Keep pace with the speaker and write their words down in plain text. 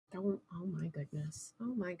goodness.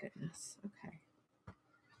 Oh my goodness. Okay.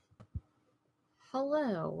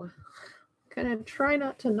 Hello. Gonna try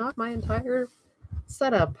not to knock my entire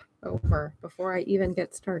setup over before I even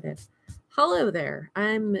get started. Hello there.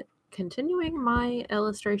 I'm continuing my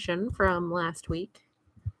illustration from last week.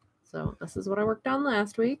 So this is what I worked on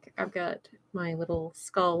last week. I've got my little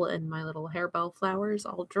skull and my little harebell flowers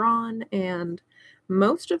all drawn and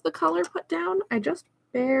most of the color put down. I just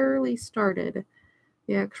barely started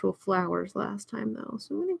the actual flowers last time though.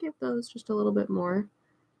 So I'm going to give those just a little bit more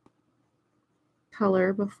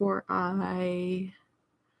color before I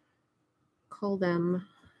call them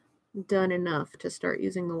done enough to start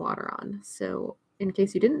using the water on. So in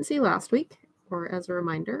case you didn't see last week, or as a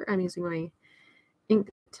reminder, I'm using my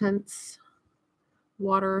Inktense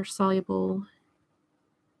water-soluble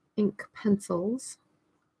ink pencils,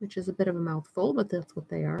 which is a bit of a mouthful, but that's what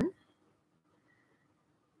they are.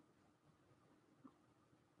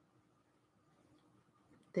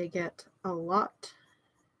 They get a lot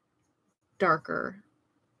darker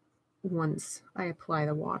once I apply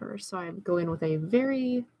the water, so I go in with a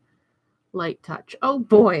very light touch. Oh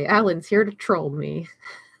boy, Alan's here to troll me.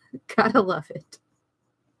 Gotta love it.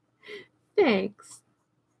 Thanks.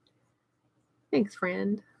 Thanks,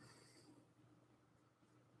 friend.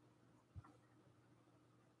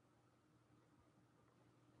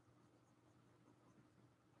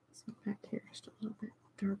 So back here just a little bit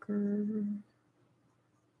darker.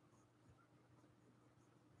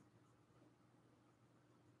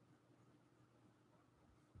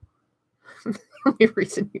 The only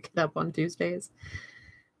reason you get up on Tuesdays,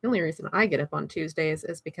 the only reason I get up on Tuesdays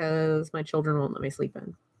is because my children won't let me sleep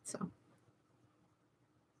in. So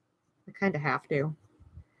I kind of have to.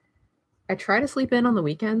 I try to sleep in on the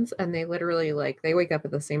weekends, and they literally they wake up at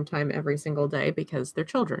the same time every single day because they're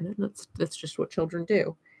children, and that's just what children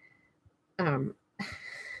do.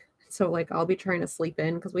 So I'll be trying to sleep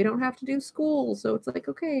in because we don't have to do school, so it's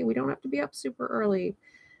okay, we don't have to be up super early.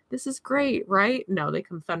 This is great, right? No, they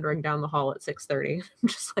come thundering down the hall at 6:30. I'm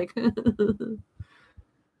just like,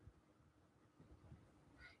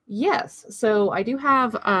 yes. So I do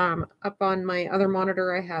have up on my other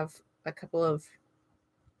monitor, I have a couple of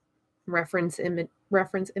reference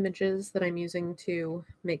images that I'm using to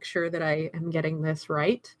make sure that I am getting this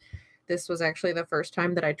right. This was actually the first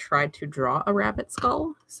time that I tried to draw a rabbit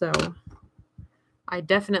skull, so I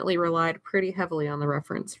definitely relied pretty heavily on the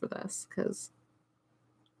reference for this because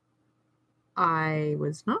I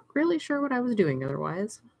was not really sure what I was doing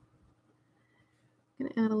otherwise. I'm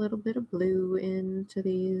going to add a little bit of blue into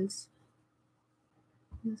these.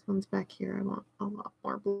 This one's back here. I want a lot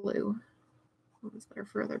more blue. Ones that are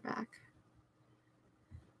further back.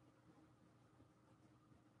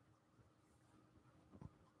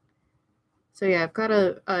 So yeah, I've got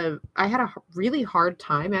I had a really hard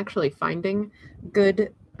time actually finding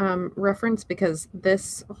good reference because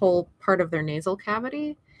this whole part of their nasal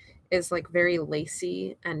cavity is very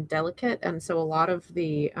lacy and delicate. And so a lot of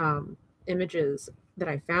the images that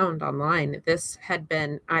I found online, this had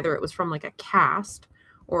been either it was from a cast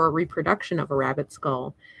or a reproduction of a rabbit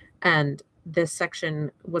skull. And this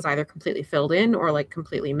section was either completely filled in or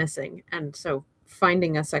completely missing. And so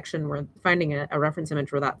finding a reference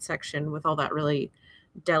image where that section with all that really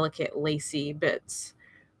delicate lacy bits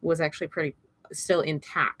was actually still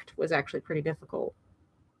intact was actually pretty difficult.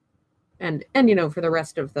 And for the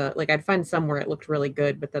rest of the I'd find somewhere it looked really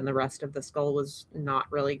good, but then the rest of the skull was not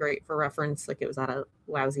really great for reference. It was at a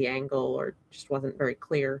lousy angle or just wasn't very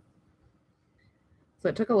clear. So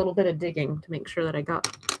it took a little bit of digging to make sure that I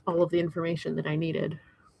got all of the information that I needed.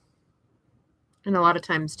 And a lot of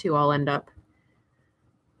times too, I'll end up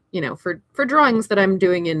for drawings that I'm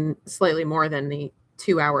doing in slightly more than the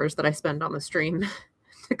 2 hours that I spend on the stream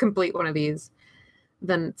to complete one of these,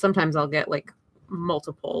 then sometimes I'll get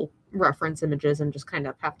multiple reference images and just kind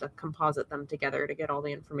of have to composite them together to get all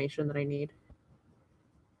the information that I need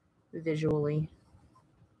visually.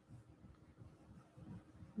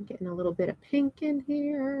 I'm getting a little bit of pink in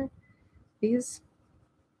here. These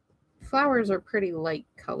flowers are pretty light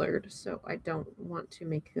colored, so I don't want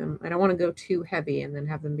to go too heavy and then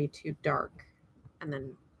have them be too dark and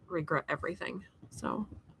then regret everything. So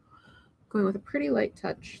going with a pretty light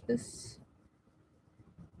touch. This,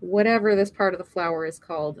 whatever this part of the flower is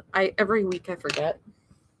called, every week I forget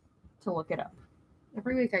to look it up.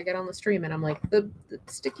 Every week I get on the stream and I'm like, the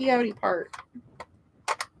sticky outy part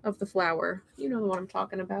of the flower. You know the one I'm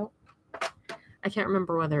talking about. I can't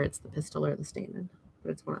remember whether it's the pistil or the stamen, but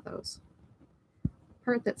it's one of those.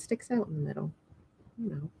 Part that sticks out in the middle.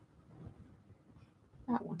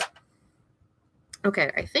 That one.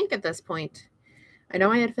 Okay, I think at this point I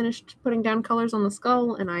know I had finished putting down colors on the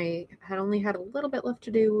skull, and I had only had a little bit left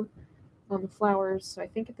to do on the flowers, so I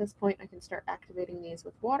think at this point I can start activating these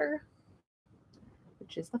with water,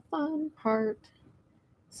 which is the fun part.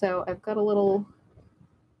 So I've got a little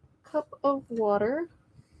cup of water,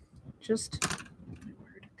 just,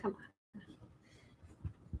 come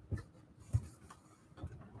on.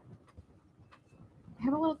 I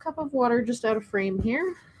have a little cup of water just out of frame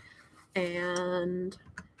here, and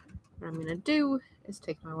what I'm gonna do is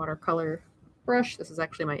take my watercolor brush. This is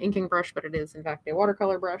actually my inking brush, but it is in fact a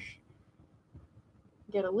watercolor brush.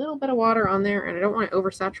 Get a little bit of water on there, and I don't want it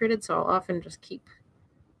oversaturated, so I'll often just keep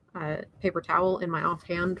a paper towel in my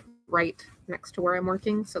offhand right next to where I'm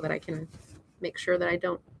working so that I can make sure that I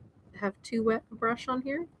don't have too wet a brush on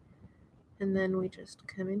here. And then we just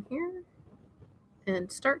come in here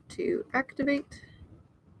and start to activate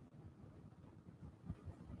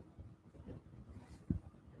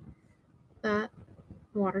that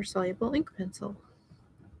water-soluble ink pencil.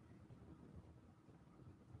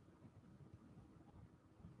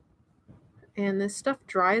 And this stuff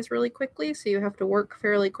dries really quickly, so you have to work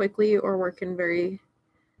fairly quickly or work in very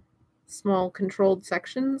small controlled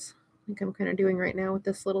sections, like I'm kind of doing right now with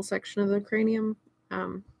this little section of the cranium,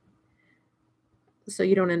 so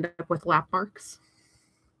you don't end up with lap marks.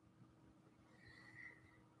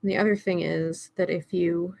 And the other thing is that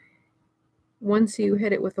once you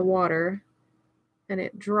hit it with the water and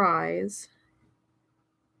it dries,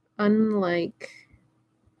 unlike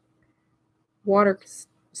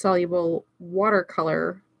water-soluble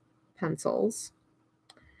watercolor pencils,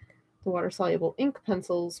 the water-soluble ink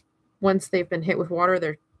pencils, once they've been hit with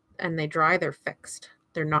water and they dry, they're fixed.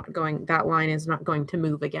 That line is not going to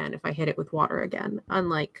move again if I hit it with water again,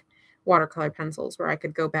 unlike watercolor pencils where I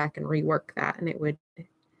could go back and rework that and it would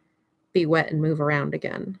be wet and move around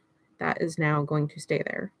again. That is now going to stay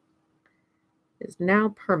there. It is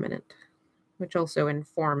now permanent, which also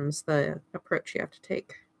informs the approach you have to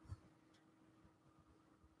take.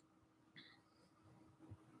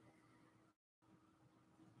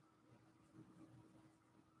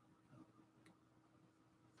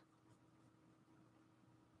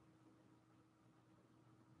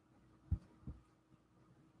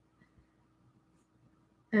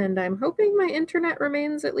 And I'm hoping my internet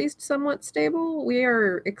remains at least somewhat stable. We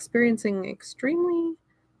are experiencing extremely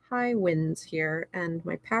high winds here, and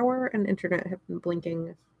my power and internet have been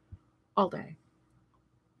blinking all day.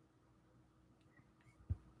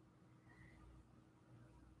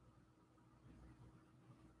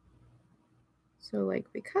 So,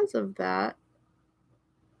 because of that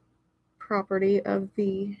property of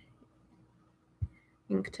the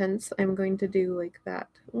Inktense, I'm going to do that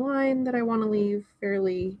line that I want to leave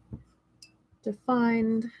fairly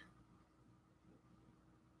defined.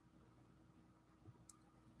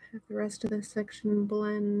 Have the rest of this section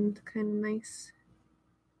blend kind of nice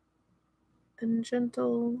and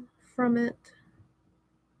gentle from it.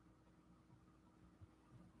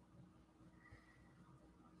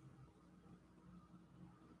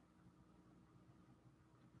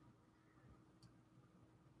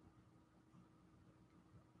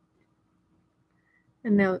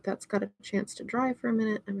 And now that that's got a chance to dry for a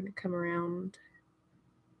minute, I'm going to come around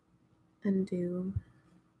and do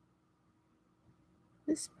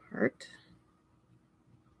this part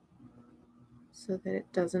so that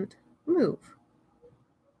it doesn't move.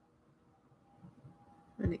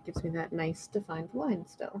 And it gives me that nice defined line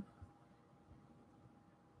still.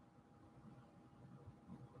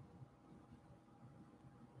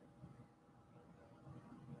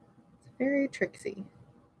 It's very tricksy.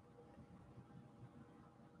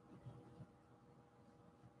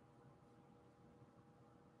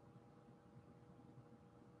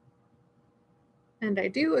 And I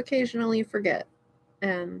do occasionally forget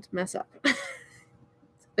and mess up. It's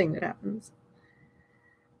a thing that happens.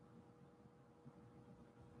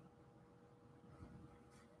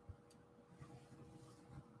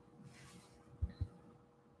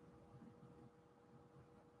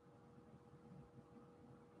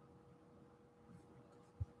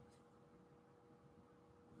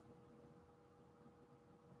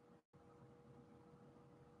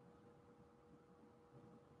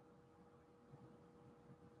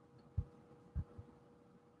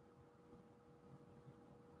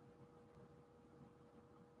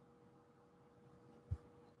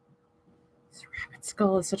 This rabbit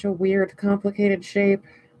skull is such a weird, complicated shape.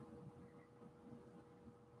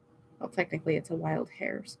 Well, technically, it's a wild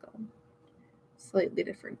hare skull. Slightly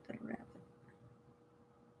different than a rabbit,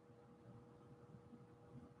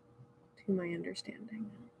 to my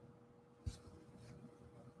understanding.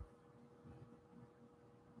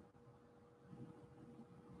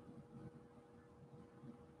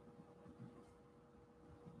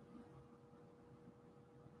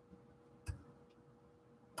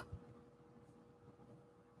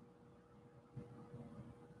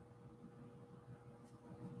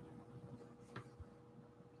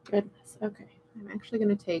 goodness. Okay, I'm actually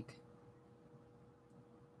going to take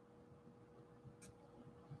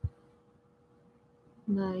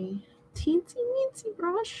my teensy weensy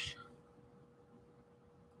brush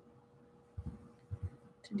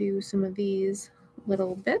to do some of these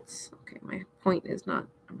little bits. Okay, my point is not,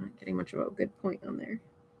 I'm not getting much of a good point on there.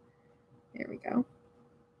 There we go.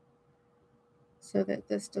 So that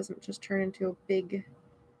this doesn't just turn into a big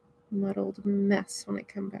muddled mess when I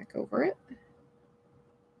come back over it.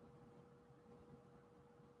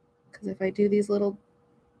 Because if I do these little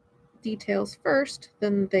details first,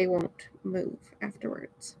 then they won't move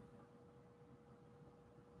afterwards,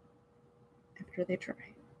 after they dry.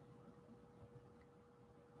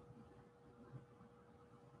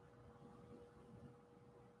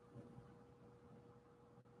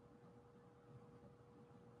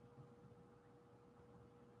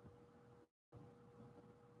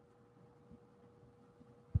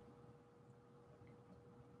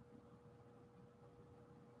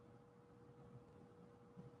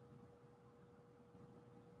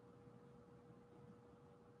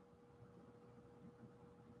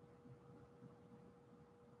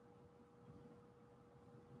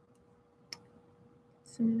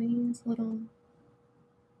 Some of these little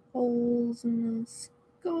holes in the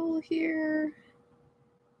skull here.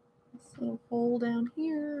 This little hole down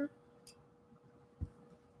here.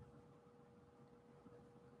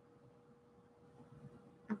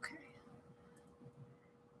 Okay.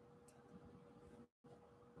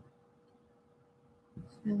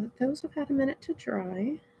 Now that those have had a minute to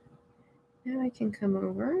dry, now I can come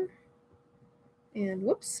over and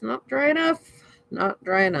whoops, not dry enough. Not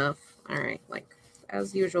dry enough. All right, like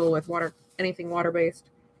as usual with water, anything water-based.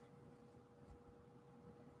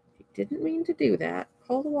 If you didn't mean to do that,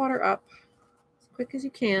 pull the water up as quick as you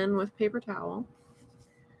can with paper towel.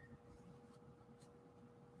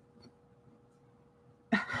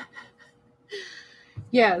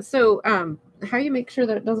 Yeah, so how you make sure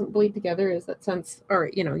that it doesn't bleed together is that since, or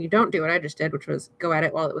you don't do what I just did, which was go at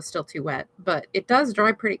it while it was still too wet, but it does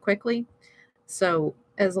dry pretty quickly. So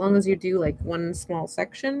as long as you do like one small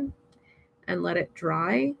section and let it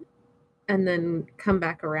dry and then come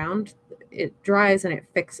back around, it dries and it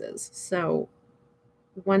fixes. So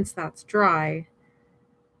once that's dry,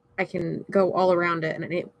 I can go all around it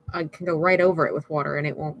and I can go right over it with water and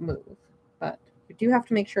it won't move. But you do have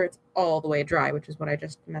to make sure it's all the way dry, which is what I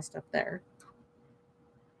just messed up there.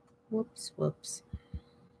 Whoops, whoops.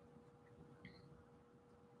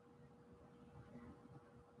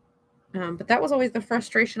 But that was always the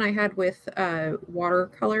frustration I had with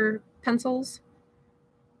watercolor pencils,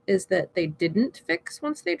 is that they didn't fix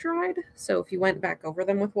once they dried. So if you went back over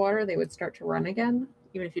them with water, they would start to run again.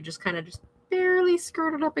 Even if you just kind of just barely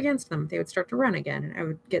skirted up against them, they would start to run again. And I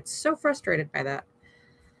would get so frustrated by that.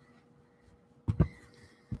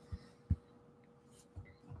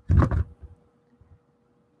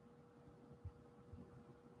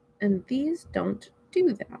 And these don't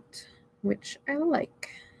do that, which I like.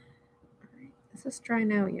 All right, is this dry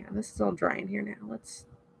now? Yeah, this is all dry in here now. Let's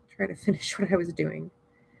try to finish what I was doing.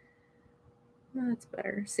 That's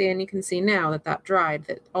better. See, and you can see now that that dried,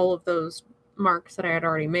 that all of those marks that I had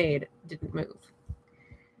already made didn't move.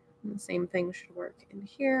 And the same thing should work in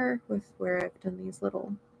here with where I've done these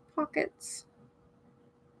little pockets,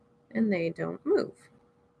 and they don't move.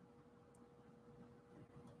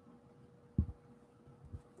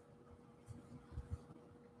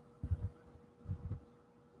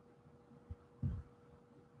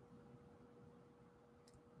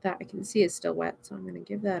 That I can see is still wet, so I'm going to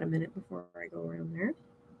give that a minute before I go around there.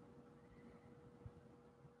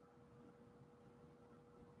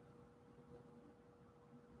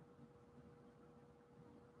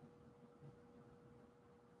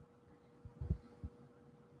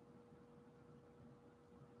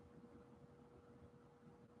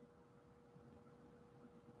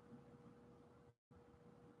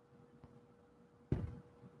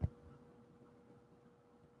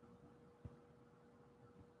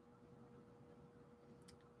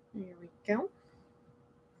 There we go.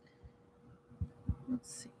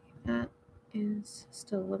 Let's see, that is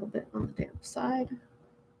still a little bit on the damp side.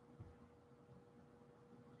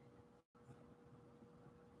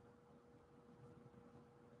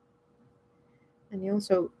 And you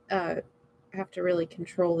also have to really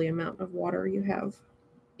control the amount of water you have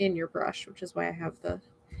in your brush, which is why I have the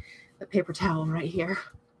paper towel right here,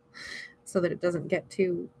 so that it doesn't get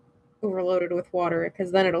too overloaded with water,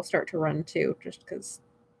 because then it'll start to run too, just because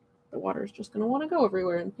the water is just going to want to go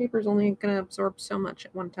everywhere, and paper's only going to absorb so much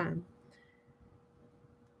at one time.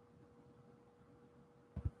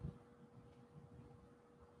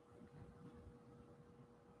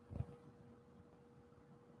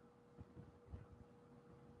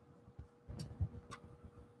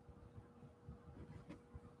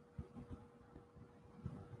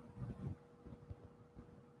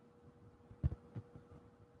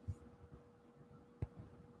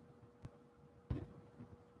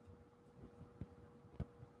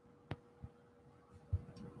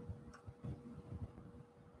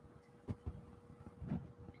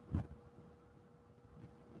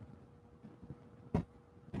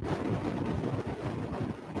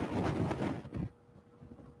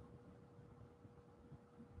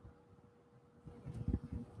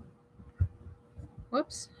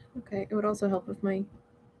 Whoops. Okay, it would also help if my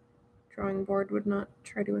drawing board would not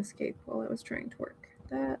try to escape while I was trying to work.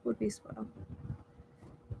 That would be swell.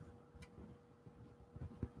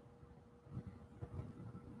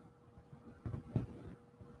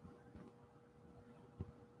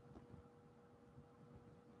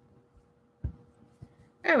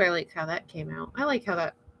 Oh, I like how that came out. I like how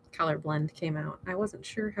that color blend came out. I wasn't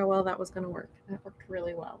sure how well that was going to work. That worked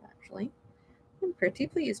really well, actually. I'm pretty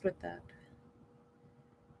pleased with that.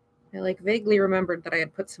 I like vaguely remembered that I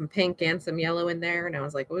had put some pink and some yellow in there, and I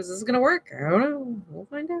was like, "Oh, is this going to work? I don't know. We'll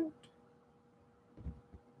find out."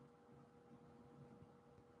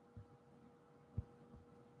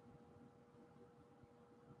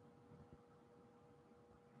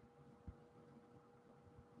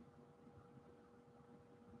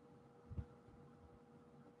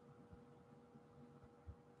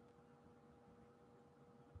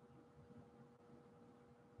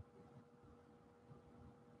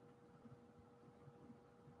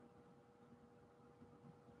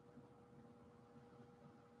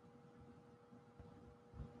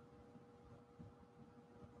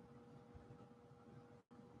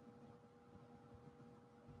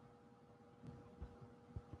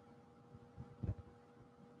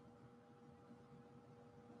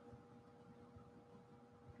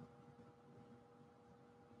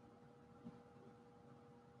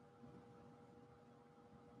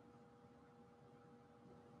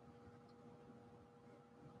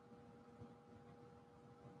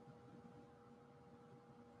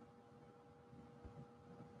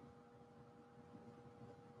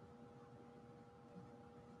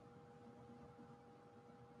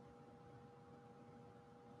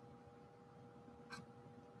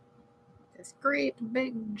 This great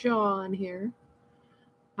big jaw in here.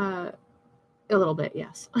 Uh, a little bit,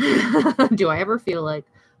 yes. Do I ever feel like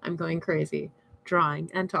I'm going crazy drawing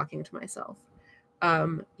and talking to myself?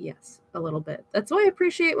 Yes, a little bit. That's why I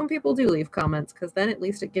appreciate when people do leave comments, because then at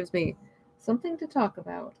least it gives me something to talk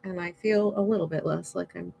about, and I feel a little bit less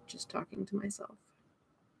like I'm just talking to myself.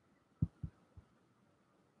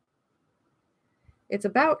 It's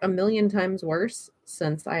about a million times worse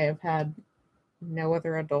since I have had no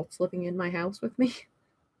other adults living in my house with me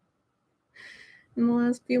in the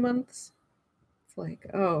last few months. It's like,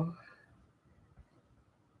 oh,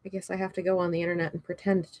 I guess I have to go on the internet and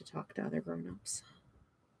pretend to talk to other grown-ups.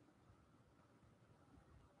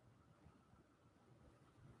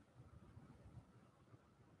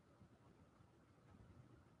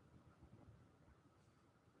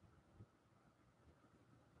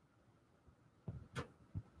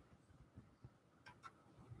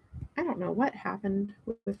 I don't know what happened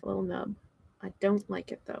with Little Nub. I don't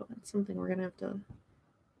like it though. That's something we're gonna have to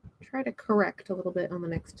try to correct a little bit on the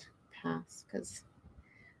next pass, because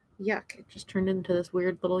yuck, it just turned into this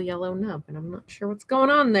weird little yellow nub, and I'm not sure what's going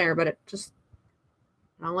on there, but it just,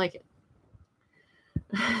 I don't like it.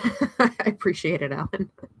 I appreciate it, Alan.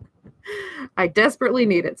 I desperately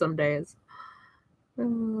need it some days.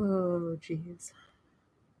 Oh, jeez.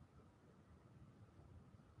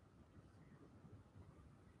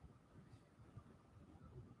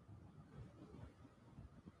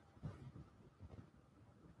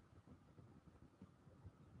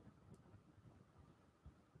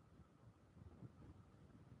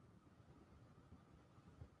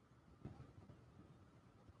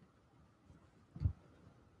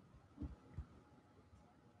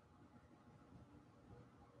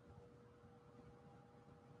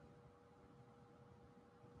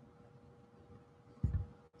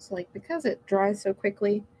 So, like, because it dries so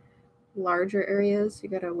quickly, larger areas you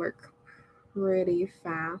gotta work pretty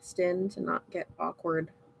fast in to not get awkward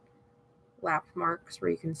lap marks where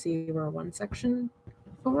you can see where one section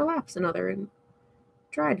overlaps another and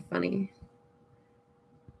dried funny.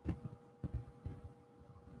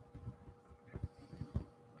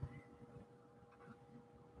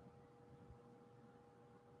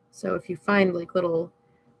 So if you find like little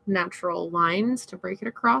natural lines to break it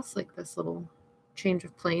across, like this little change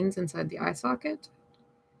of planes inside the eye socket,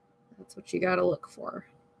 that's what you got to look for.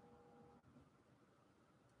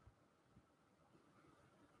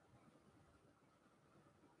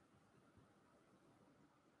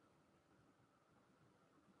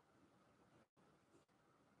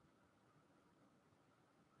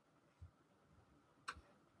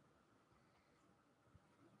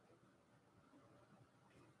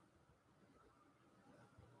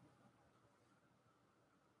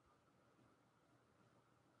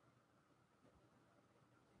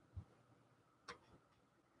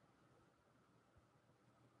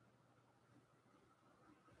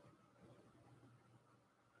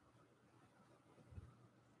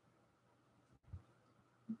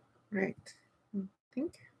 Right.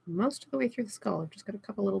 think most of the way through the skull. I've just got a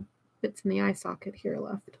couple little bits in the eye socket here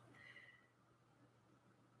left.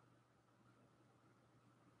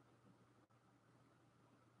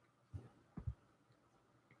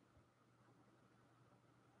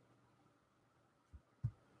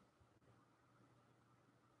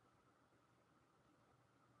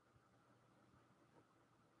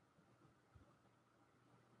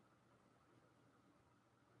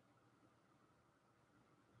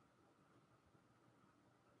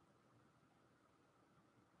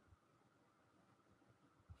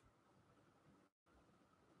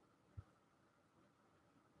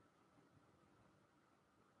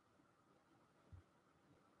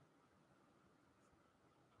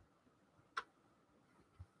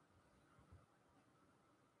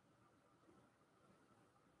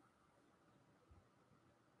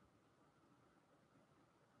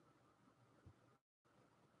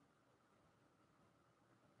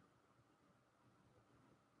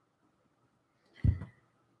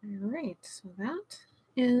 All right, so that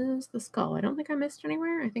is the skull. I don't think I missed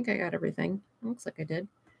anywhere. I think I got everything. It looks like I did.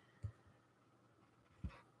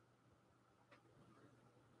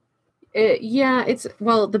 Yeah, it's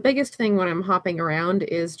well, the biggest thing when I'm hopping around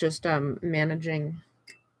is just managing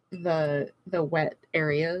the wet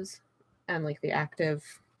areas and like the active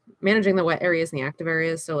managing the wet areas and the active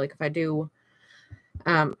areas. So like if I do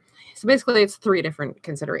so basically it's three different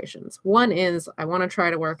considerations. One is I want to try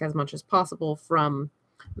to work as much as possible from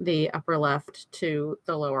the upper left to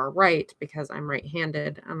the lower right because I'm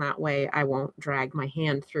right-handed, and that way I won't drag my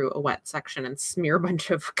hand through a wet section and smear a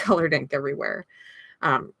bunch of colored ink everywhere.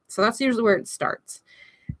 So that's usually where it starts.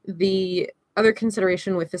 The other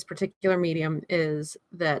consideration with this particular medium is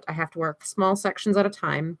that I have to work small sections at a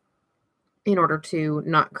time in order to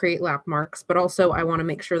not create lap marks, but also I want to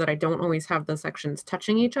make sure that I don't always have the sections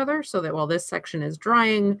touching each other so that while this section is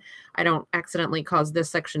drying, I don't accidentally cause this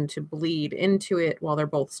section to bleed into it while they're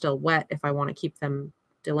both still wet if I want to keep them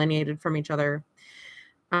delineated from each other.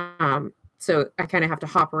 So I kind of have to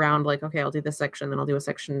hop around like, okay, I'll do this section, then I'll do a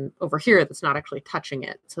section over here that's not actually touching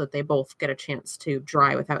it so that they both get a chance to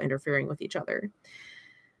dry without interfering with each other.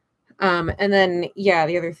 And then, yeah,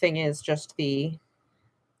 the other thing is just the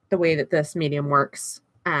way that this medium works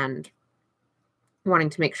and wanting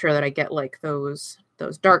to make sure that I get like those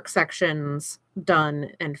dark sections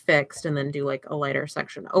done and fixed and then do like a lighter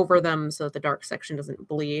section over them so that the dark section doesn't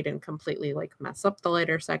bleed and completely like mess up the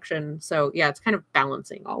lighter section. So yeah, it's kind of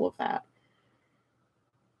balancing all of that.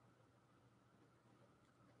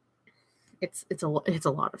 It's a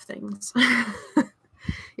lot of things.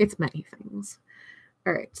 It's many things.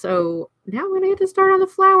 All right, so now I'm gonna get to start on the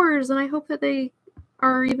flowers, and I hope that they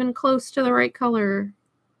are even close to the right color.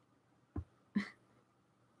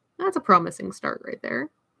 That's a promising start right there.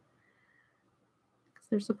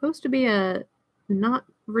 There's supposed to be a not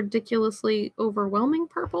ridiculously overwhelming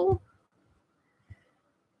purple,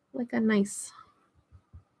 like a nice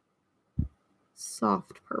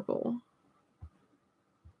soft purple.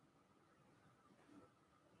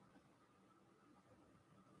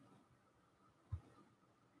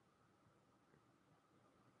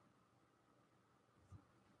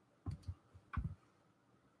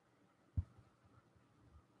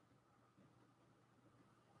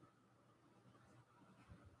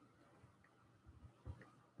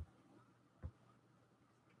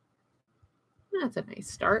 That's a nice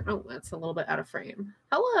start. Oh, that's a little bit out of frame.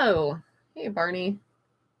 Hello. Hey, Barney.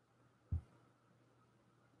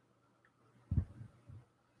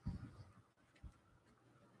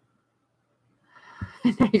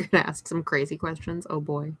 Now you're going to ask some crazy questions. Oh,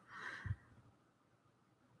 boy.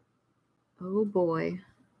 Oh, boy.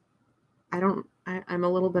 I'm a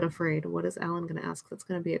little bit afraid. What is Alan going to ask that's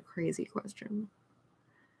going to be a crazy question?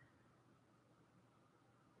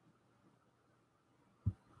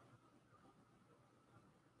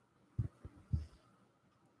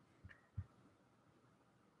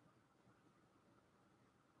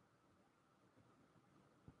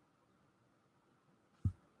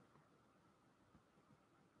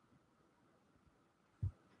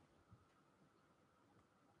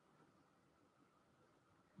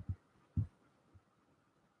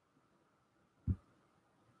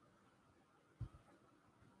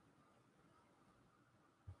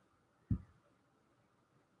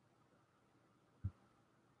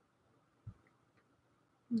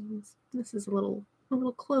 This is a little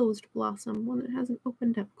closed blossom, one that hasn't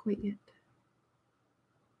opened up quite yet.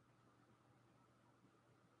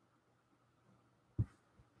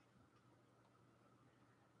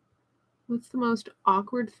 What's the most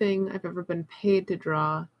awkward thing I've ever been paid to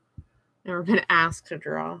draw? Never been asked to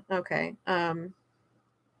draw. Okay.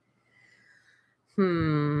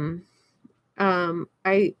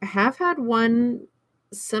 I have had one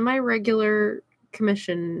semi-regular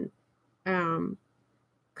commission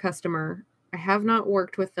customer. I have not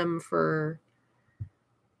worked with them for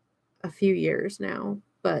a few years now,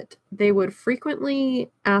 but they would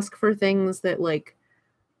frequently ask for things that like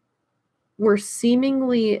were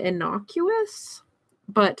seemingly innocuous,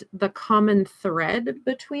 but the common thread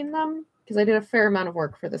between them, because I did a fair amount of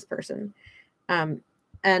work for this person, and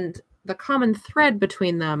the common thread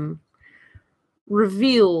between them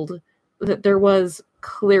revealed that there was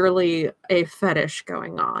clearly a fetish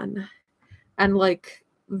going on. And like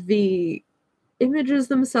the images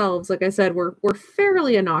themselves, like I said, were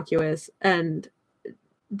fairly innocuous and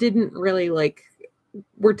didn't really like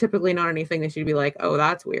were typically not anything that you'd be like, oh,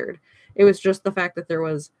 that's weird. It was just the fact that there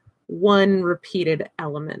was one repeated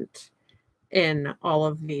element in all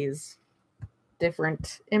of these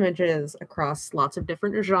different images across lots of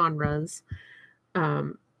different genres.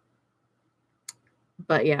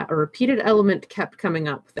 But yeah, a repeated element kept coming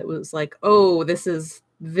up that was like, oh, this is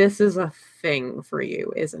a thing for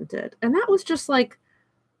you, isn't it? And that was just like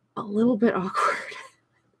a little bit awkward.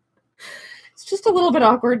 It's just a little bit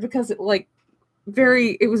awkward because it was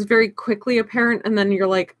very quickly apparent, and then you're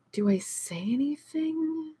like, do I say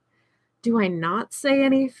anything? Do I not say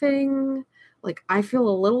anything? Like, I feel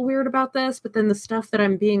a little weird about this, but then the stuff that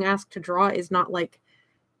I'm being asked to draw is not like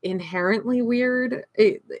inherently weird.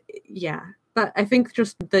 Yeah. But I think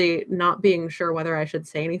just the not being sure whether I should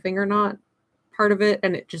say anything or not, part of it,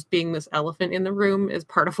 and it just being this elephant in the room is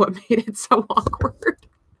part of what made it so awkward.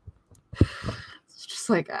 It's just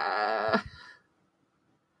like,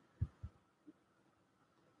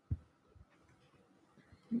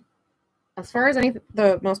 as far as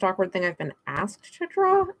the most awkward thing I've been asked to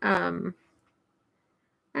draw, I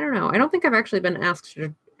don't know. I don't think I've actually been asked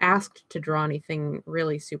to draw anything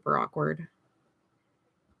really super awkward.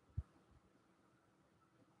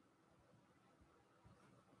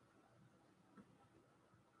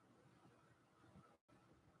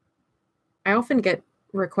 I often get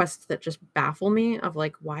requests that just baffle me of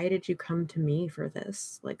like, why did you come to me for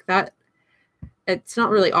this? Like that, it's not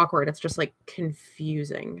really awkward. It's just like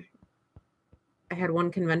confusing. I had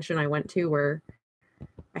one convention I went to where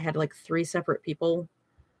I had like 3 separate people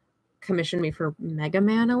commission me for Mega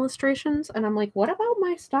Man illustrations. And I'm like, what about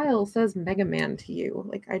my style says Mega Man to you?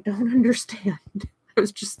 Like, I don't understand. I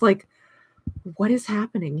was just like, what is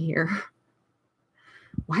happening here?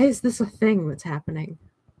 Why is this a thing that's happening?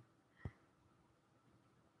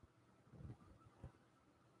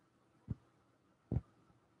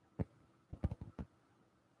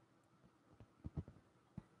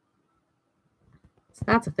 So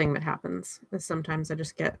that's a thing that happens. Is sometimes I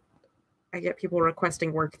get people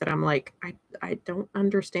requesting work that I'm like, I don't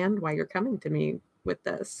understand why you're coming to me with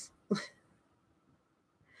this.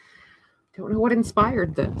 Don't know what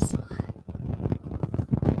inspired this.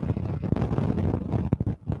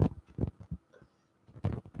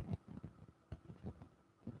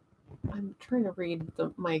 I'm trying to read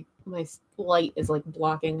my light is like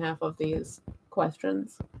blocking half of these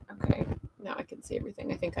questions. Okay, now I can see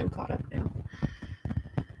everything. I think I'm caught up now.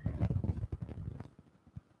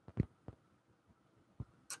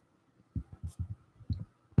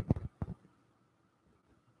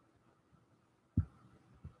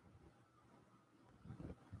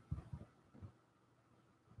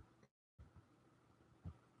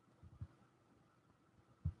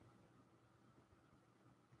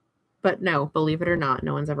 But no, believe it or not,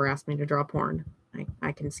 no one's ever asked me to draw porn.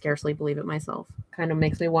 I can scarcely believe it myself. Kind of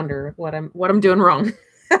makes me wonder what I'm doing wrong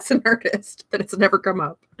as an artist that it's never come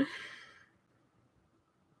up.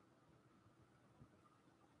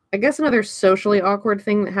 I guess another socially awkward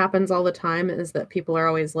thing that happens all the time is that people are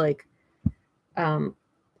always like,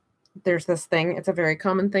 there's this thing. It's a very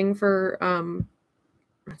common thing for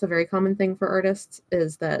artists,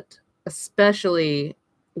 is that especially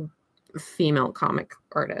female comic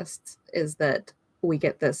artists, is that we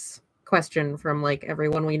get this question from like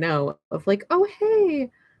everyone we know of like, oh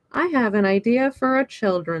hey, I have an idea for a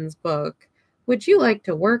children's book, would you like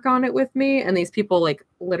to work on it with me? And these people like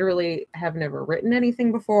literally have never written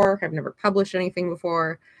anything before, have never published anything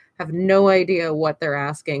before, have no idea what they're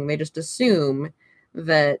asking. They just assume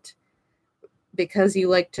that because you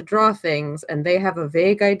like to draw things and they have a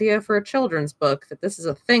vague idea for a children's book, that this is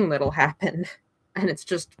a thing that'll happen. And it's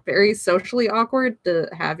just very socially awkward to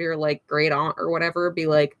have your like great aunt or whatever be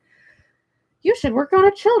like, you should work on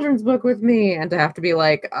a children's book with me, and to have to be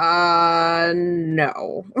like,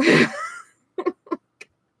 no.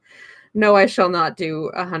 No, I shall not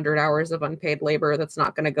do 100 hours of unpaid labor that's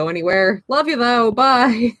not going to go anywhere. Love you though,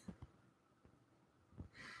 bye.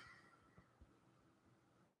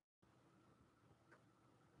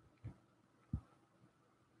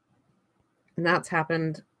 And that's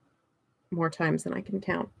happened more times than I can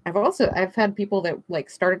count. I've had people that like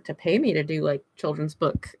started to pay me to do like children's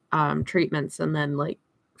book treatments and then like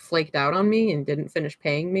flaked out on me and didn't finish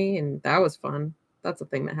paying me, and that was fun. That's a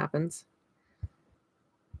thing that happens.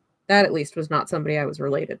 That at least was not somebody I was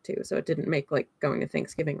related to, so it didn't make like going to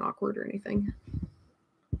Thanksgiving awkward or anything.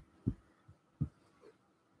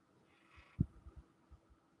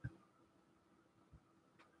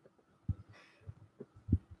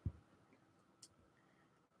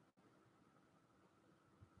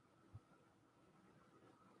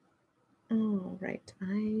 All right,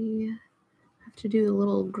 I have to do the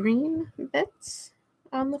little green bits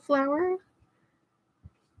on the flower.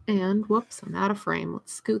 And whoops, I'm out of frame.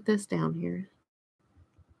 Let's scoot this down here.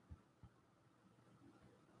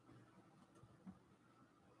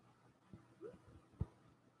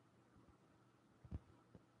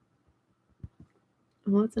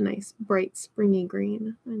 Well, that's a nice, bright, springy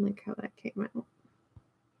green. I like how that came out.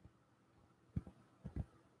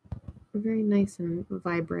 Very nice and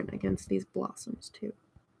vibrant against these blossoms, too.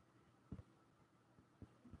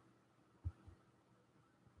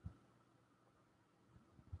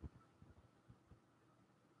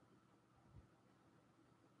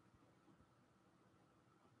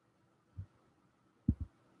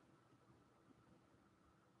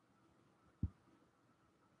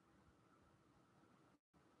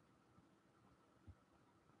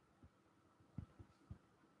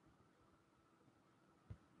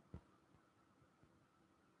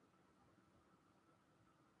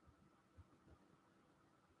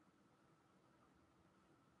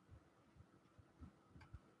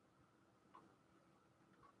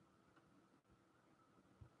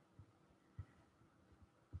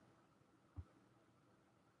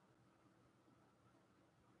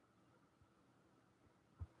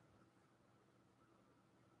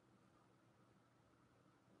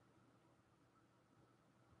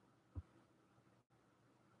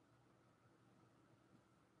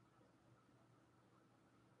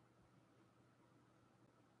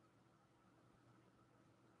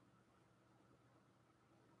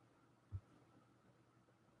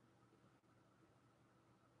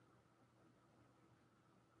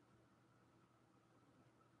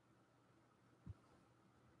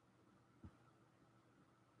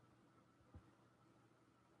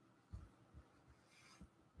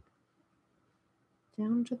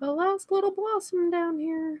 Down to the last little blossom down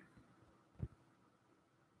here.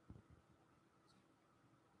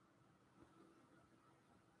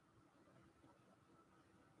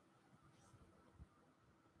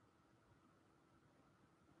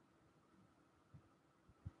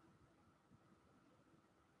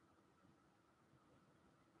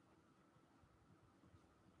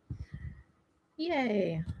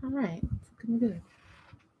 Yay! All right, it's looking good.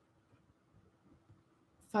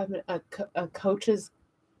 5 minutes. A coach's.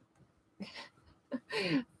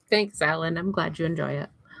 Thanks, Alan. I'm glad you enjoy it.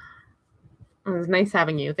 It was nice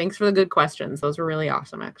having you. Thanks for the good questions. Those were really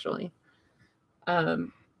awesome, actually. A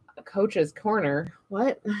coach's corner.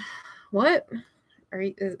 What? What? Are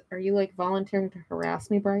you like volunteering to harass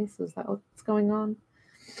me, Bryce? Is that what's going on?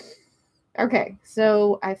 Okay,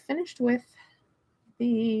 so I finished with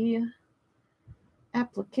the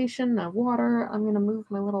application of water. I'm going to move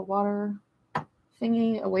my little water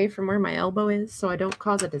thingy away from where my elbow is so I don't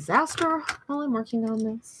cause a disaster while I'm working on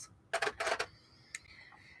this.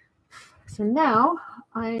 So now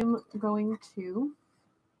I'm going to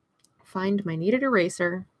find my kneaded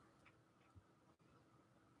eraser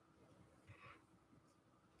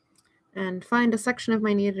and find a section of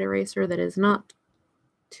my kneaded eraser that is not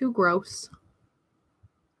too gross.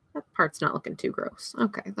 That part's not looking too gross.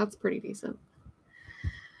 Okay, that's pretty decent.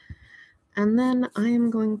 And then I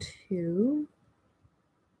am going to,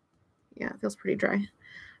 yeah, it feels pretty dry. I'm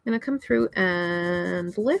going to come through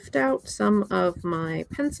and lift out some of my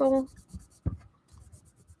pencil,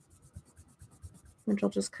 which will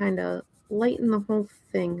just kind of lighten the whole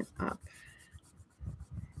thing up.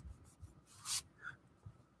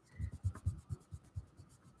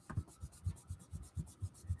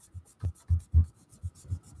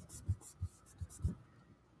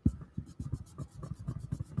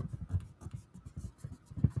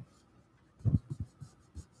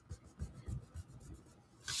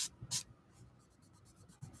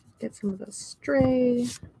 Get some of the stray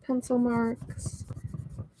pencil marks.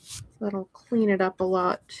 So that'll clean it up a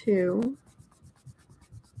lot too.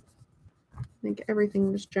 Make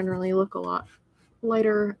everything just generally look a lot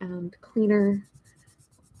lighter and cleaner,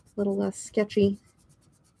 a little less sketchy.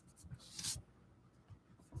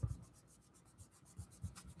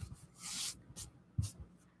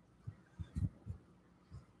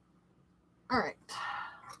 All right.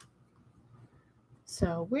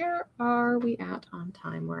 So where are we at on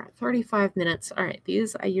time? We're at 35 minutes. All right,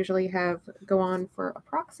 these I usually have go on for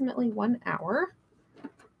approximately 1 hour.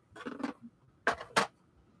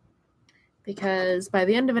 Because by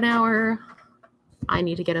the end of an hour, I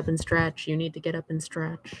need to get up and stretch. You need to get up and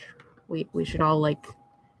stretch. We should all like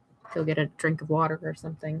go get a drink of water or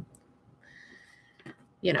something.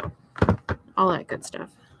 You know, all that good stuff.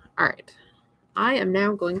 All right. I am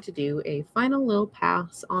now going to do a final little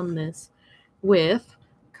pass on this with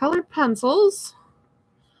colored pencils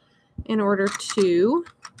in order to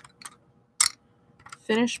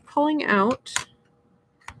finish pulling out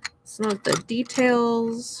some of the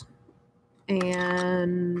details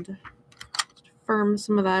and firm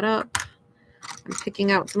some of that up. I'm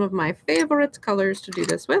picking out some of my favorite colors to do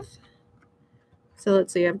this with. So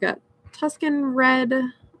let's see, I've got Tuscan Red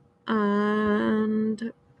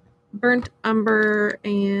and Burnt Umber,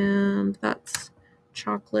 and that's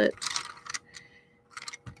chocolate.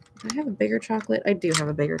 Do I have a bigger chocolate? I do have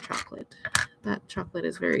a bigger chocolate. That chocolate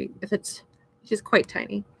is it's just quite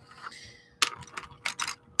tiny.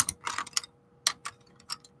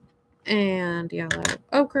 And yellow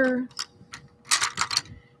ochre.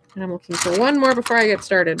 And I'm looking for one more before I get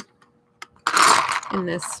started in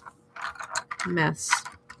this mess.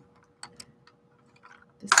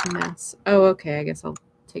 Oh, okay, I guess I'll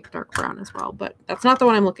take dark brown as well, but that's not the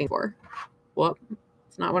one I'm looking for. Whoop,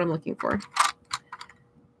 it's not what I'm looking for.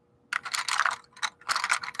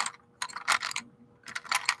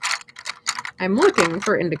 I'm looking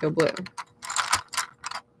for indigo blue.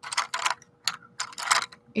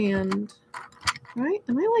 And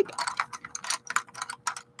am I like,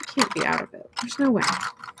 I can't be out of it. There's no way.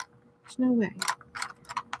 There's no way.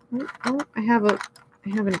 Oh, I have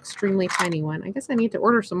an extremely tiny one. I guess I need to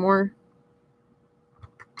order some more.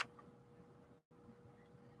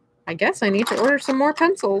 I guess I need to order some more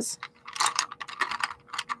pencils.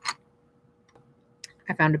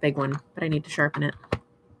 I found a big one, but I need to sharpen it.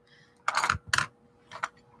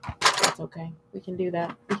 That's okay. We can do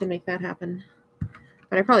that. We can make that happen.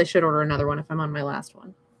 But I probably should order another one if I'm on my last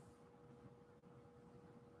one.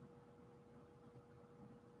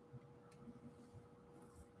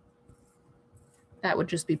 That would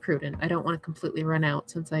just be prudent. I don't want to completely run out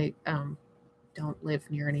since I don't live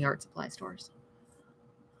near any art supply stores.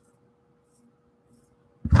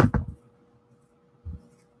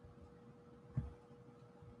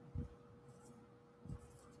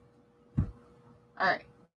 All right.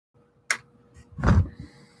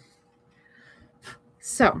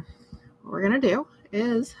 So what we're going to do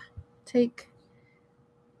is take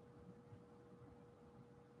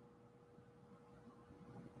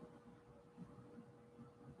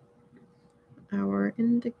our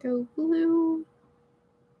indigo blue.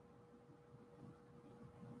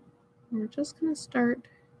 We're just going to start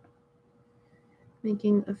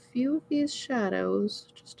making a few of these shadows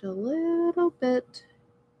just a little bit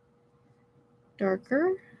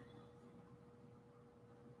darker.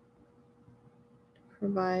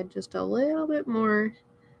 Provide just a little bit more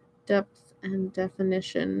depth and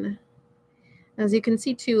definition. As you can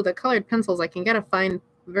see too, the colored pencils I can get a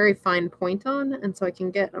very fine point on, and so I can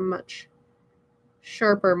get a much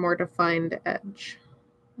sharper, more defined edge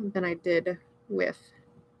than I did with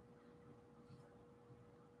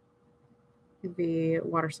the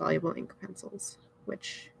water-soluble ink pencils,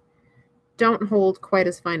 which don't hold quite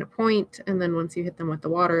as fine a point, and then once you hit them with the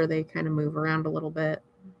water, they kind of move around a little bit.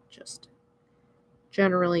 Just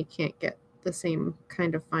generally can't get the same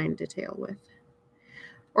kind of fine detail with.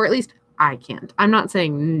 Or at least I can't. I'm not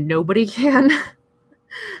saying nobody can.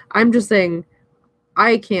 I'm just saying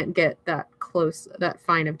I can't get that close, that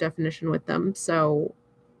fine of definition with them. So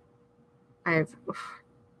I've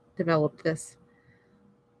developed this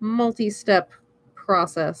multi-step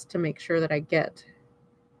process to make sure that I get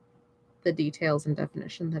the details and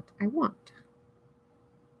definition that I want.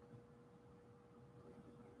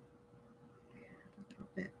 A little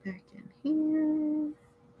bit back in here.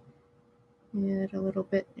 Add a little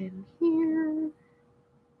bit in here.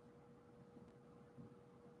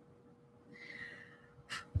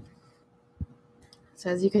 So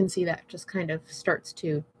as you can see, that just kind of starts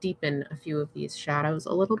to deepen a few of these shadows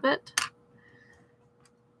a little bit.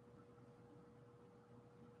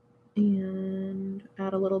 And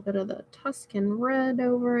add a little bit of the Tuscan Red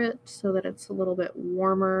over it so that it's a little bit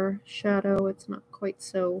warmer shadow. It's not quite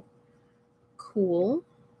so cool.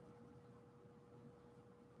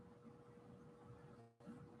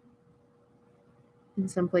 In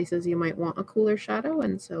some places you might want a cooler shadow,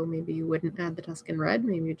 and so maybe you wouldn't add the Tuscan Red.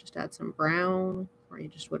 Maybe you just add some brown, or you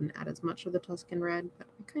just wouldn't add as much of the Tuscan Red. But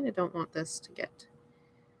I kind of don't want this to get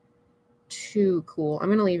too cool. I'm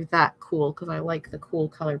going to leave that cool because I like the cool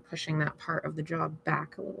color pushing that part of the job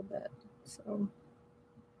back a little bit. So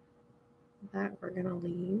that we're going to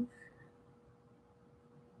leave.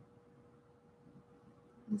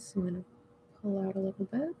 This I'm going to pull out a little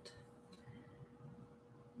bit.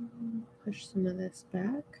 Push some of this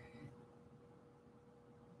back.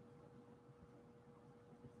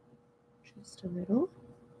 Just a little.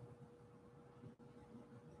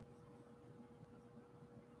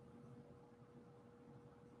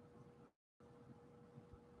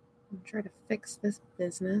 I'll try to fix this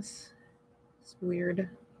business. This weird,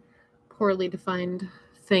 poorly defined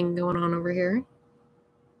thing going on over here.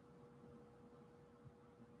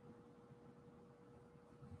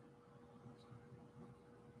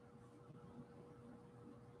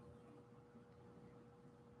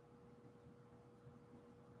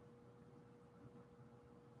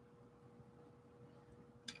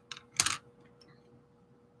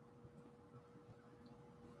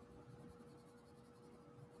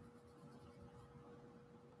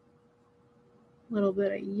 A little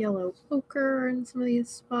bit of yellow ochre in some of these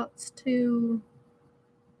spots too.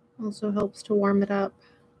 Also helps to warm it up.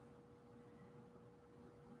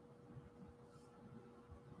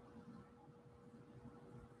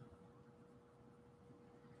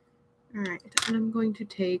 All right, and I'm going to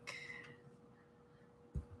take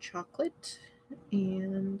chocolate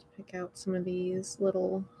and pick out some of these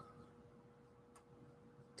little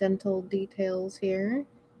dental details here.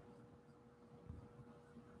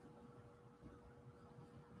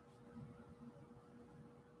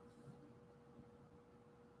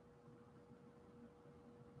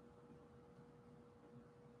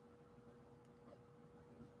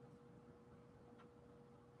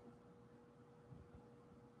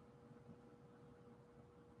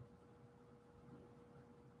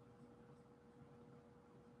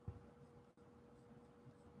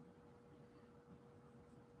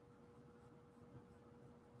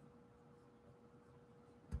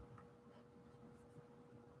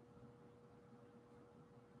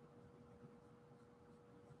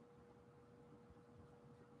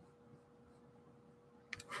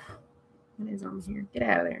 What is on here? Get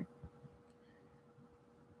out of there.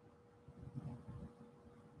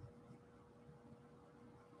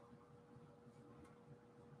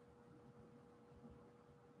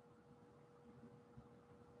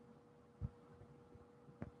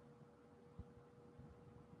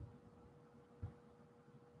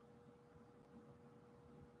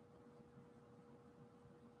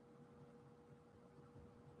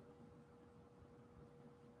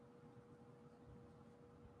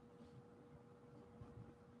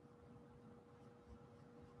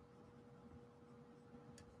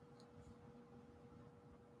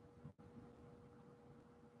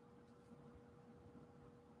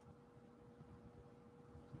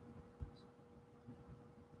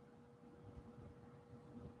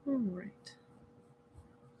 All right.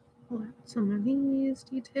 Pull out some of these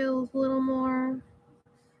details a little more.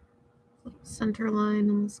 Little center line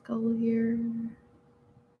on the skull here.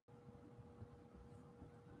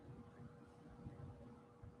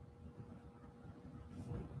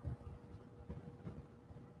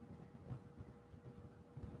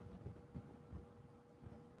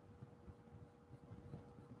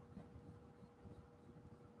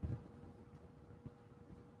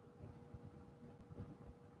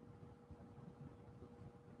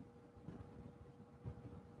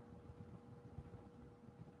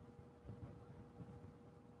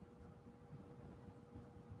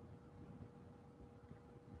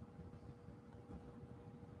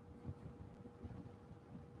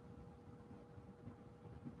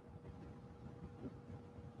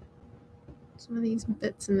 Some of these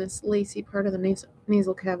bits in this lacy part of the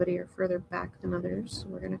nasal cavity are further back than others, so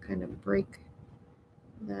we're going to kind of break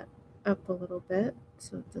that up a little bit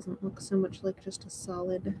so it doesn't look so much like just a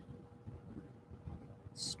solid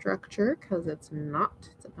structure, because it's not.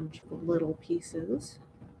 It's a bunch of little pieces.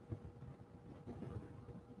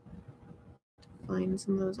 Define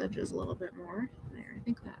some of those edges a little bit more. There, I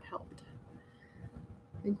think that helped.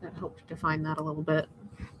 I think that helped define that a little bit.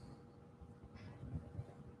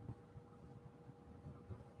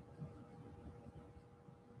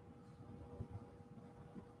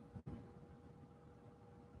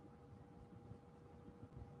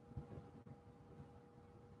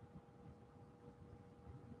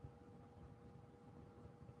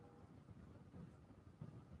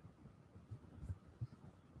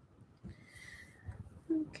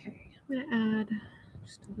 Okay, I'm going to add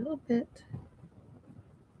just a little bit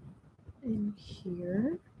in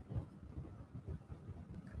here.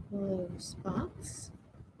 A couple of spots.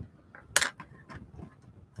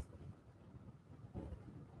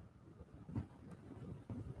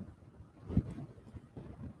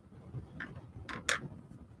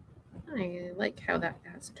 like how that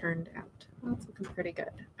has turned out. That's looking pretty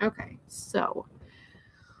good. Okay, so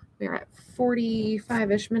we're at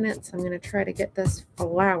 45-ish minutes. I'm going to try to get this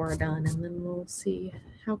flower done, and then we'll see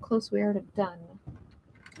how close we are to done.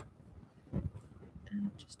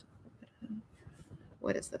 Just a little bit of,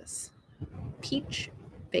 what is this? Peach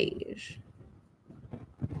beige.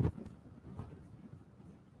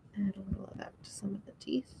 Add a little of that to some of the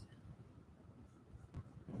teeth.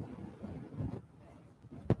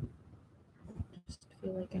 Just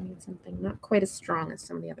feel like I need something not quite as strong as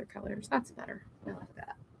some of the other colors. That's better. I like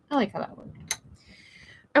that. I like how that worked.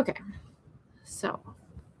 Okay, so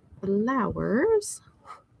flowers.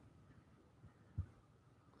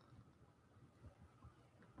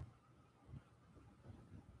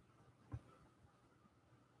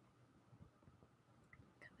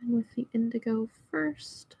 Come in with the indigo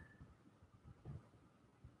first.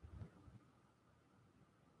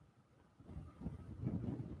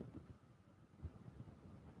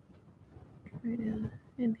 Try to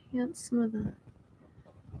enhance some of the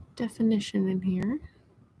definition in here.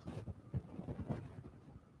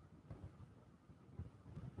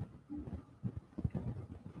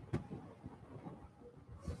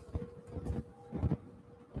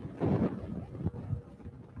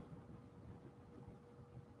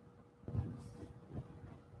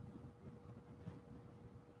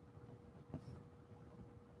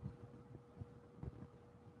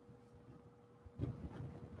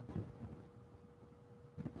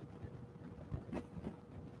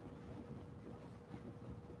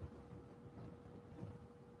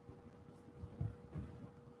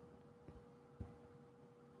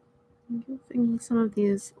 Giving some of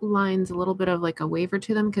these lines a little bit of like a waver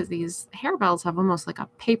to them because these harebells have almost like a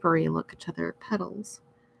papery look to their petals.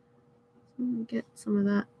 So I'm going to get some of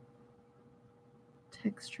that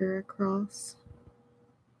texture across.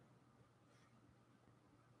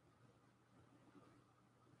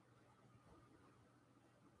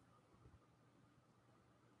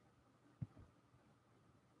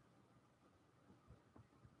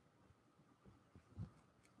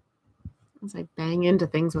 As I bang into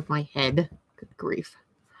things with my head. Good grief.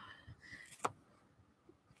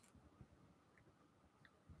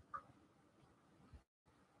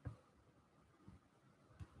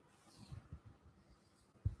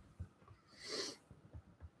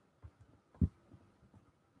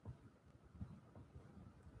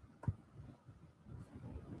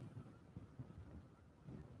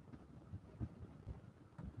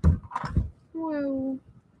 Whoa.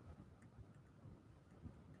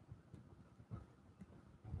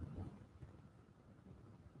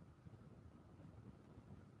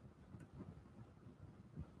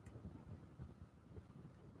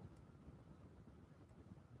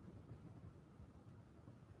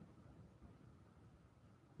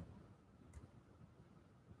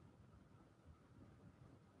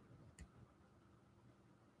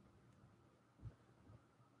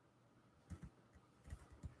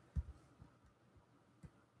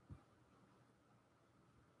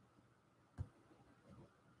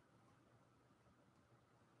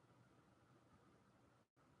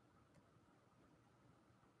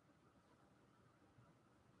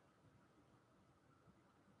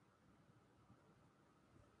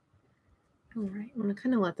 All right, I'm going to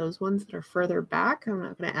kind of let those ones that are further back, I'm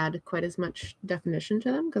not going to add quite as much definition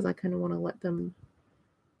to them because I kind of want to let them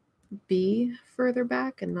be further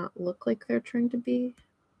back and not look like they're trying to be.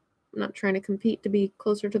 I'm not trying to compete to be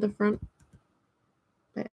closer to the front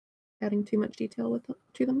by adding too much detail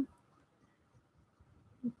to them.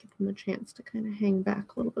 Give them a chance to kind of hang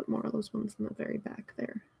back a little bit more, those ones in the very back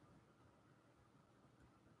there.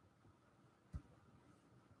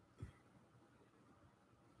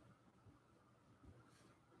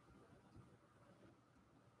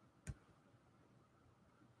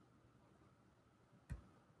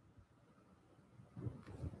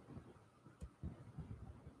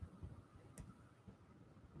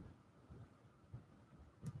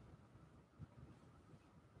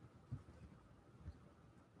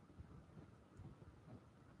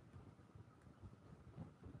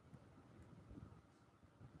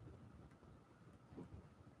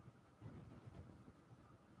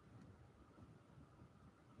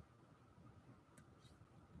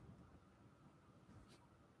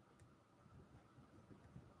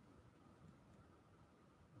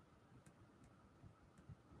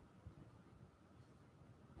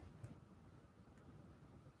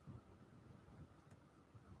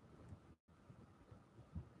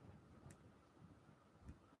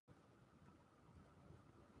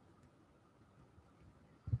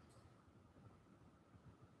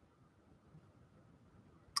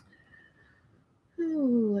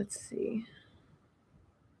 Oh, let's see.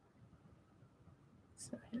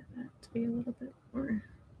 be a little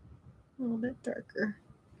bit darker.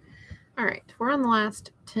 All right, we're on the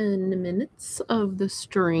last 10 minutes of the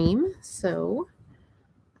stream, so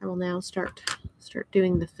I will now start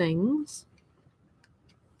doing the things.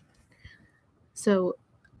 So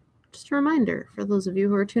just a reminder for those of you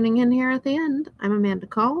who are tuning in here at the end, I'm Amanda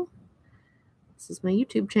Call. This is my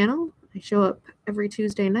YouTube channel. I show up every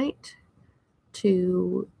Tuesday night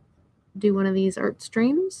to do one of these art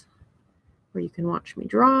streams where you can watch me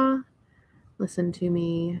draw, listen to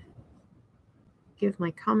me give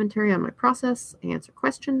my commentary on my process, answer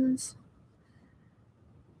questions,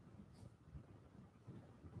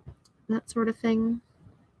 that sort of thing.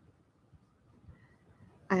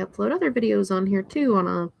 I upload other videos on here too on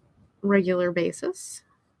a regular basis,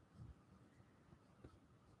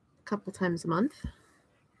 a couple times a month,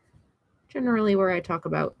 generally where I talk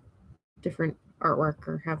about different artwork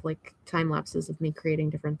or have like time lapses of me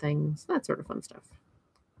creating different things, that sort of fun stuff.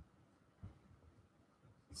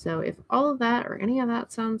 So if all of that or any of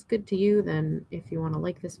that sounds good to you, then if you want to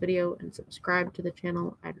like this video and subscribe to the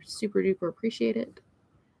channel, I'd super duper appreciate it.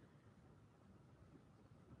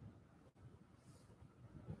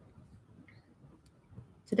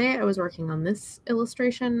 Today I was working on this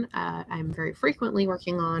illustration. I'm very frequently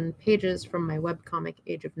working on pages from my webcomic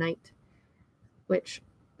Age of Night, which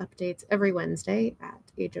updates every Wednesday at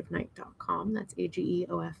ageofnight.com. That's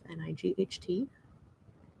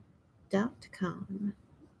ageofnight.com.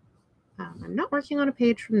 I'm not working on a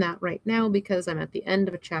page from that right now because I'm at the end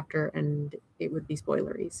of a chapter and it would be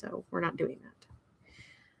spoilery, so we're not doing that.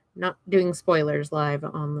 Not doing spoilers live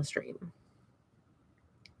on the stream.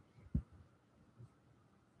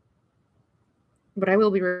 But I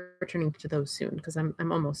will be returning to those soon because I'm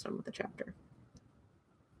almost done with the chapter.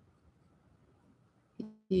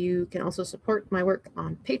 You can also support my work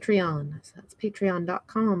on Patreon. So that's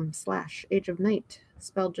patreon.com/ageofnight,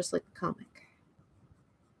 spelled just like the comic.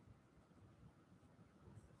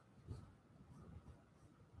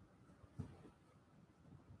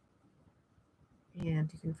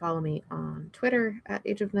 And you can follow me on Twitter at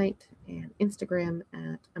Age of Night and Instagram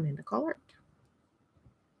at Amanda Call Art.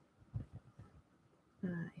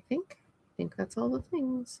 I think that's all the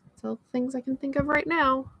things. That's all the things I can think of right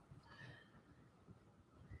now.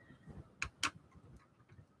 I'm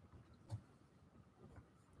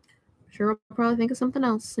sure I'll probably think of something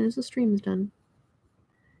else as soon as the stream is done.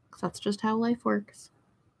 Because that's just how life works.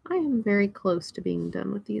 I am very close to being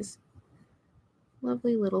done with these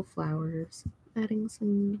lovely little flowers. Adding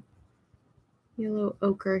some yellow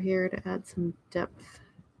ochre here to add some depth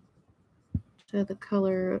to the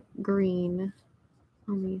color green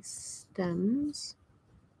on these stems.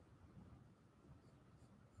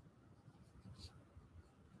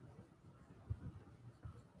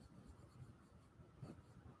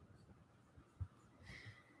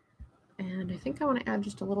 And I think I want to add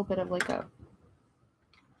just a little bit of like a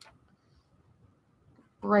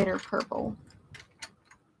brighter purple.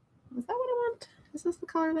 Is that what I want? Is this the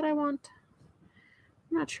color that I want?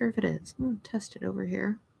 I'm not sure if it is. I'm going to test it over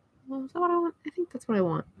here. Well, is that what I want? I think that's what I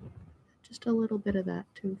want. Just a little bit of that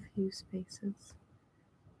to a few spaces.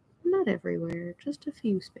 Not everywhere, just a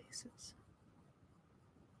few spaces.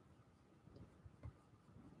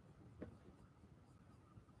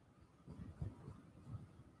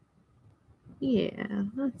 Yeah,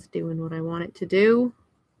 that's doing what I want it to do.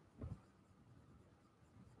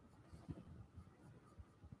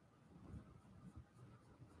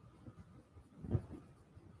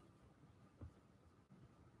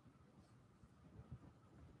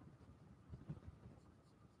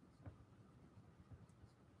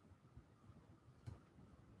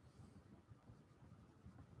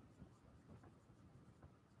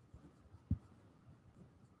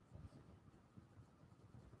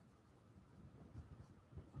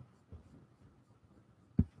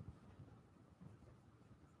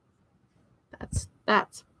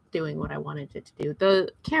 That's doing what I wanted it to do.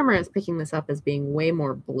 The camera is picking this up as being way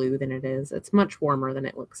more blue than it is. It's much warmer than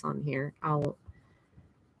it looks on here. I'll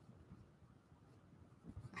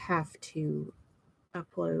have to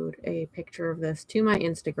upload a picture of this to my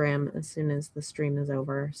Instagram as soon as the stream is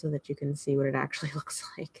over so that you can see what it actually looks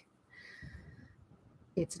like.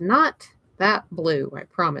 It's not that blue, I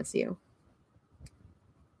promise you.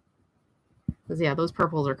 Because yeah, those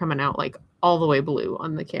purples are coming out like all the way blue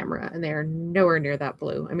on the camera, and they are nowhere near that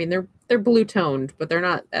blue. I mean, they're blue toned, but they're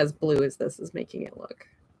not as blue as this is making it look.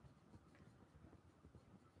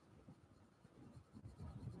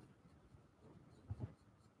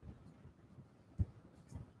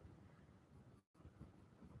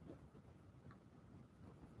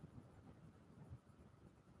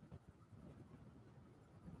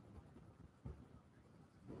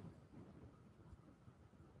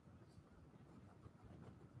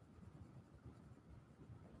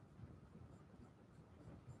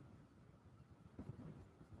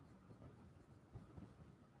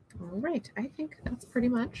 right, I think that's pretty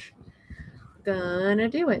much gonna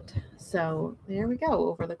do it. So there we go.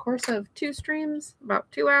 Over the course of 2 streams,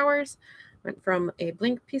 about 2 hours, went from a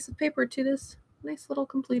blank piece of paper to this nice little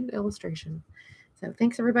completed illustration. So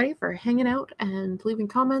thanks everybody for hanging out and leaving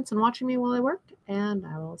comments and watching me while I worked, and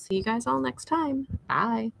I will see you guys all next time.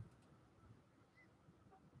 Bye.